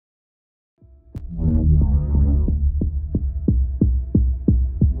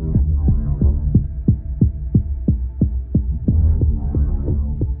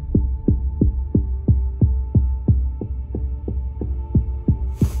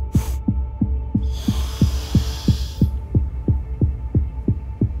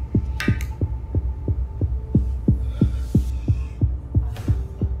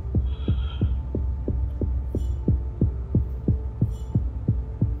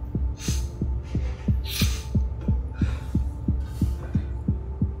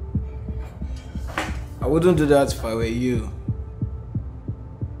wouldn't do that if I were you.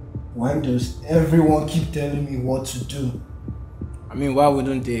 Why does everyone keep telling me what to do? I mean, why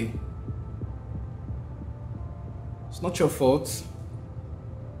wouldn't they? It's not your fault.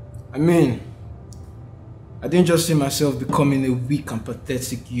 I mean, I didn't just see myself becoming a weak and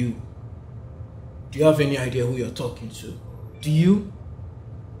pathetic you. Do you have any idea who you're talking to? Do you?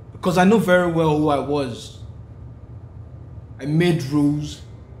 Because I know very well who I was. I made rules,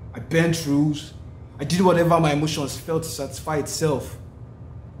 I bent rules, I did whatever my emotions felt to satisfy itself.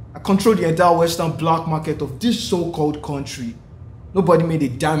 I controlled the entire Western black market of this so-called country. Nobody made a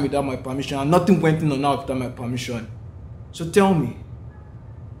dime without my permission, and nothing went in or out without my permission. So tell me,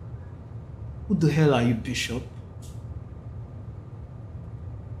 who the hell are you, Bishop?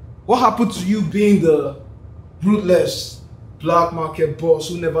 What happened to you being the ruthless black market boss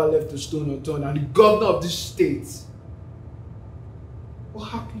who never left a stone unturned and the governor of this state? What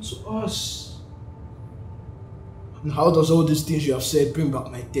happened to us? And how does all these things you have said bring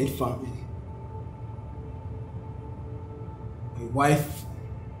back my dead family? My wife,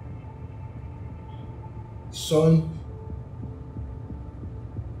 son,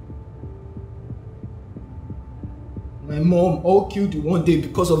 my mom, all killed in one day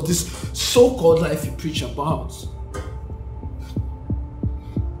because of this so-called life you preach about.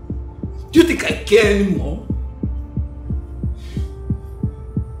 Do you think I care anymore?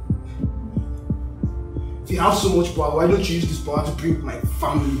 If you have so much power, why don't you use this power to bring my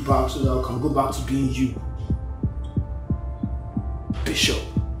family back so that I can go back to being you? Bishop,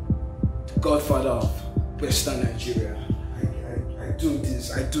 the godfather of Western Nigeria. I do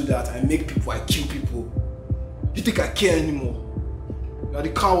this, I do that, I make people, I kill people. You think I care anymore? You are the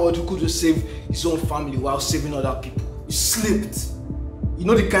coward who could just save his own family while saving other people. You slipped. You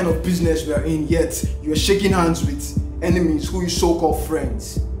know the kind of business we are in, yet you are shaking hands with enemies who you so-called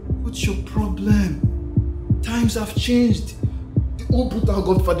friends. What's your problem? Times have changed. The old brutal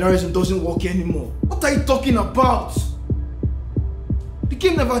godfatherism doesn't work anymore. What are you talking about? The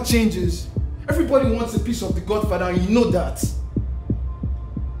game never changes. Everybody wants a piece of the godfather and you know that.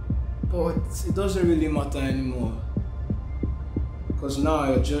 But it doesn't really matter anymore. Because now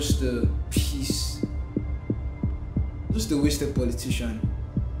you're just a piece. Just a wasted politician.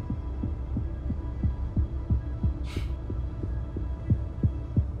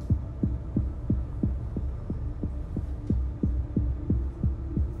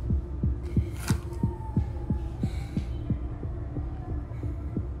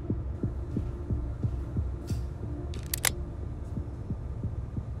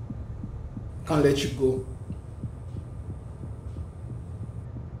 Can't let you go.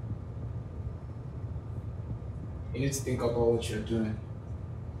 You need to think about what you're doing.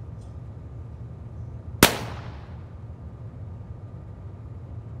 It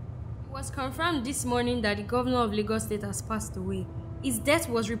was confirmed this morning that the governor of Lagos State has passed away. His death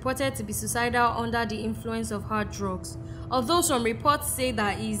was reported to be suicidal under the influence of hard drugs. Although some reports say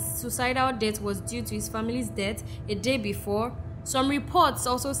that his suicidal death was due to his family's death a day before, some reports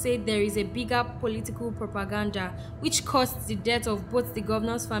also say there is a bigger political propaganda which caused the death of both the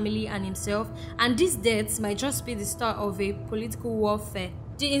governor's family and himself, and these deaths might just be the start of a political warfare.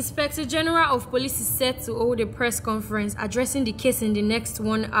 The Inspector General of Police is set to hold a press conference addressing the case in the next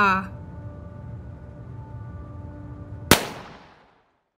 1 hour.